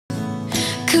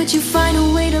Could you find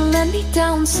a way to let me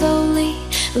down slowly?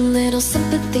 A little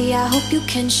sympathy, I hope you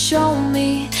can show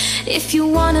me. If you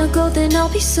wanna go, then I'll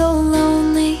be so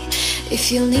lonely. If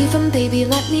you're leaving, baby,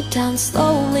 let me down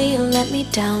slowly. Let me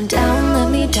down, down, let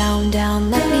me down,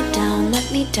 down, let me down, let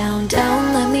me down,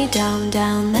 down, let me down,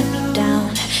 down, let me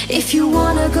down. If you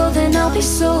wanna go, then I'll be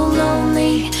so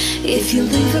lonely. If you're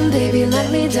leaving, baby, let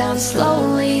me down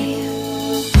slowly.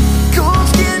 Cold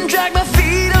skin, drag my feet